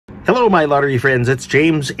Hello, my lottery friends. It's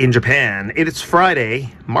James in Japan. It's Friday,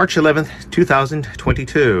 March 11th,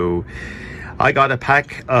 2022. I got a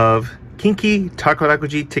pack of Kinki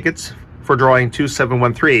Takarakuji tickets for drawing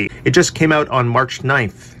 2713. It just came out on March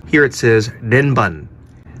 9th. Here it says Renban.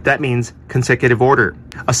 That means consecutive order.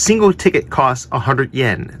 A single ticket costs 100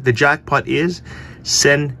 yen. The jackpot is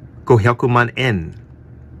 1,500 man yen.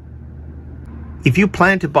 If you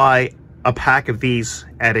plan to buy a pack of these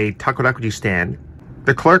at a Takarakuji stand,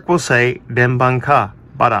 the clerk will say, Renban ka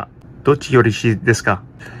bara, dochi yorishi desu ka?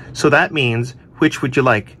 So that means, which would you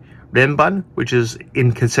like? Renban, which is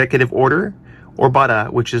in consecutive order, or bara,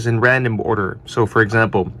 which is in random order. So for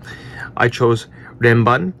example, I chose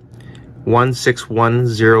Renban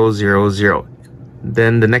 161000.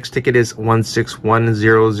 Then the next ticket is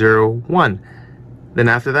 161001. Then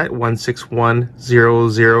after that,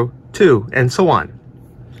 161002, and so on.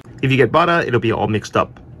 If you get bara, it'll be all mixed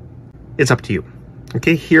up. It's up to you.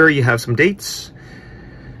 Okay, here you have some dates.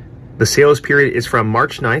 The sales period is from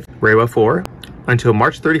March 9th, Reiwa 4, until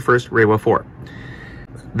March 31st, Reiwa 4.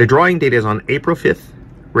 The drawing date is on April 5th,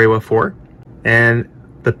 Reiwa 4, and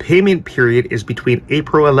the payment period is between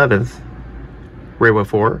April 11th, Reiwa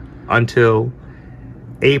 4, until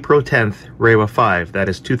April 10th, Reiwa 5, that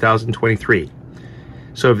is 2023.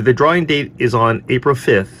 So if the drawing date is on April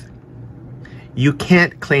 5th, you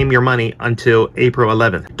can't claim your money until April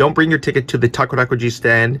 11th. Don't bring your ticket to the Takarakuji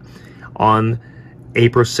stand on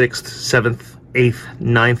April 6th, 7th, 8th,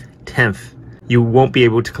 9th, 10th. You won't be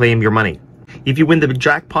able to claim your money. If you win the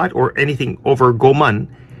jackpot or anything over Goman,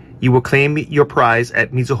 you will claim your prize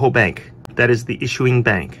at Mizuho Bank. That is the issuing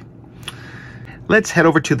bank. Let's head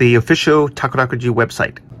over to the official Takarakuji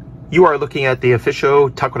website. You are looking at the official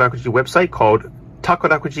Takarakuji website called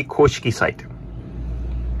Takarakuji Koshiki site.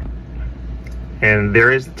 And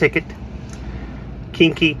there is the ticket.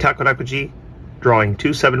 Kinki Takarakuji, drawing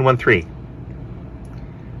 2713.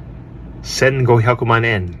 1,500 man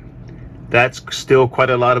yen. That's still quite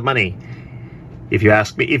a lot of money. If you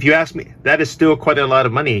ask me, that is still quite a lot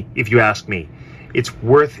of money if you ask me. It's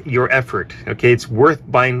worth your effort, okay? It's worth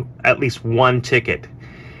buying at least one ticket.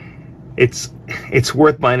 It's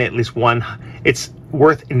worth buying at least one. It's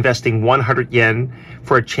worth investing 100 yen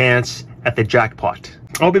for a chance at the jackpot.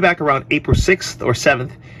 I'll be back around April 6th or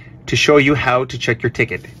 7th to show you how to check your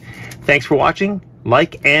ticket. Thanks for watching.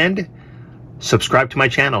 Like and subscribe to my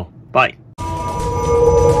channel. Bye.